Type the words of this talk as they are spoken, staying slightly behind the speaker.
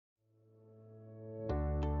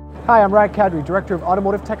Hi, I'm Raed Kadri, Director of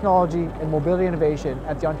Automotive Technology and Mobility Innovation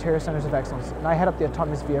at the Ontario Centres of Excellence, and I head up the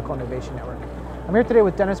Autonomous Vehicle Innovation Network. I'm here today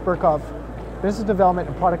with Denis Burkov, Business Development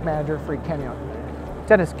and Product Manager for eCAMION.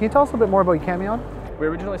 Dennis, can you tell us a little bit more about eCAMION? We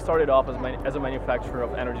originally started off as a manufacturer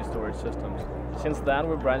of energy storage systems. Since then,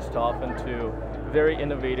 we've branched off into very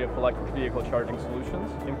innovative electric vehicle charging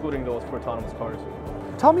solutions, including those for autonomous cars.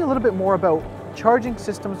 Tell me a little bit more about charging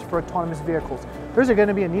systems for autonomous vehicles. There's going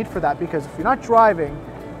to be a need for that because if you're not driving,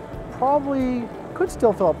 probably could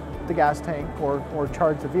still fill up the gas tank or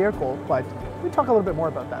charge the vehicle, but we talk a little bit more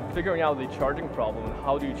about that. Figuring out the charging problem and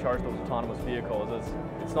how do you charge those autonomous vehicles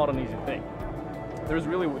it's not an easy thing. There's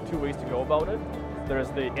really two ways to go about it. There's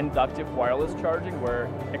the inductive wireless charging where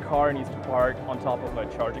a car needs to park on top of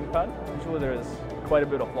a charging pad. Usually there's quite a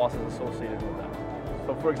bit of losses associated with that.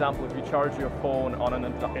 So for example, if you charge your phone on an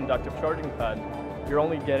inductive charging pad, you're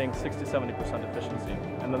only getting 60–70% efficiency,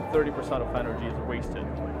 and then 30% of energy is wasted.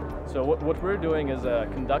 So what we're doing is a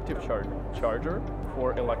conductive charger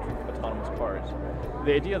for electric autonomous cars.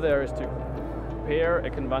 The idea there is to pair a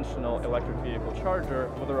conventional electric vehicle charger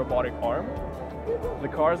with a robotic arm. The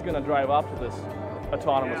car is going to drive up to this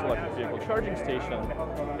autonomous electric vehicle charging station,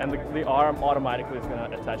 and the arm automatically is going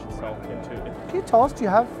to attach itself into it. Can you tell us, do you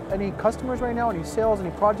have any customers right now, any sales,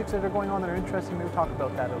 any projects that are going on that are interesting? Maybe talk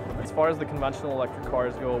about that a little bit. As far as the conventional electric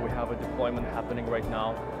cars go, we have a deployment happening right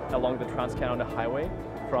now along the Trans-Canada Highway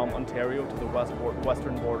from Ontario to the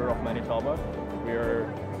western border of Manitoba. We are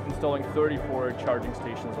installing 34 charging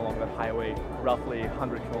stations along that highway, roughly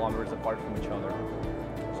 100 kilometers apart from each other.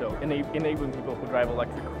 So enabling people who drive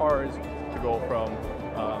electric cars to go from,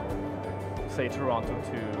 say, Toronto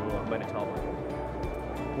to Manitoba.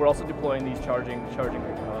 We're also deploying these charging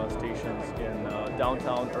stations in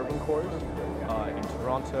downtown urban cores, in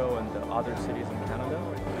Toronto and other cities in Canada.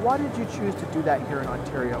 Why did you choose to do that here in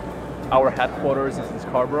Ontario? Our headquarters is in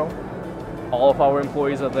Scarborough. All of our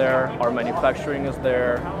employees are there, our manufacturing is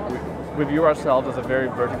there. We view ourselves as a very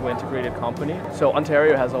vertically integrated company. So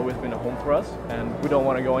Ontario has always been a home for us, and we don't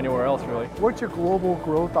want to go anywhere else, really. What's your global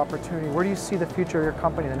growth opportunity? Where do you see the future of your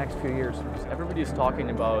company in the next few years? Everybody's talking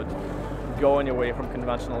about going away from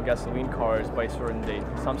conventional gasoline cars by a certain date.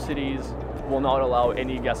 Some cities will not allow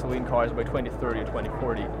any gasoline cars by 2030 or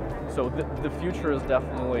 2040. So the future is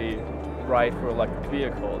definitely bright for electric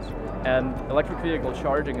vehicles. And electric vehicle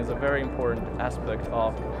charging is a very important aspect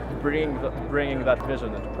of bringing that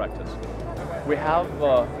vision into practice. We have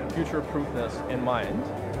future-proofness in mind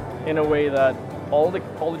in a way that all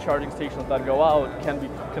the charging stations that go out can be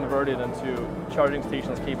converted into charging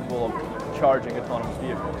stations capable of charging autonomous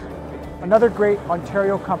vehicles. Another great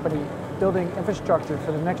Ontario company building infrastructure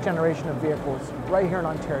for the next generation of vehicles right here in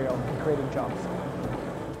Ontario and creating jobs.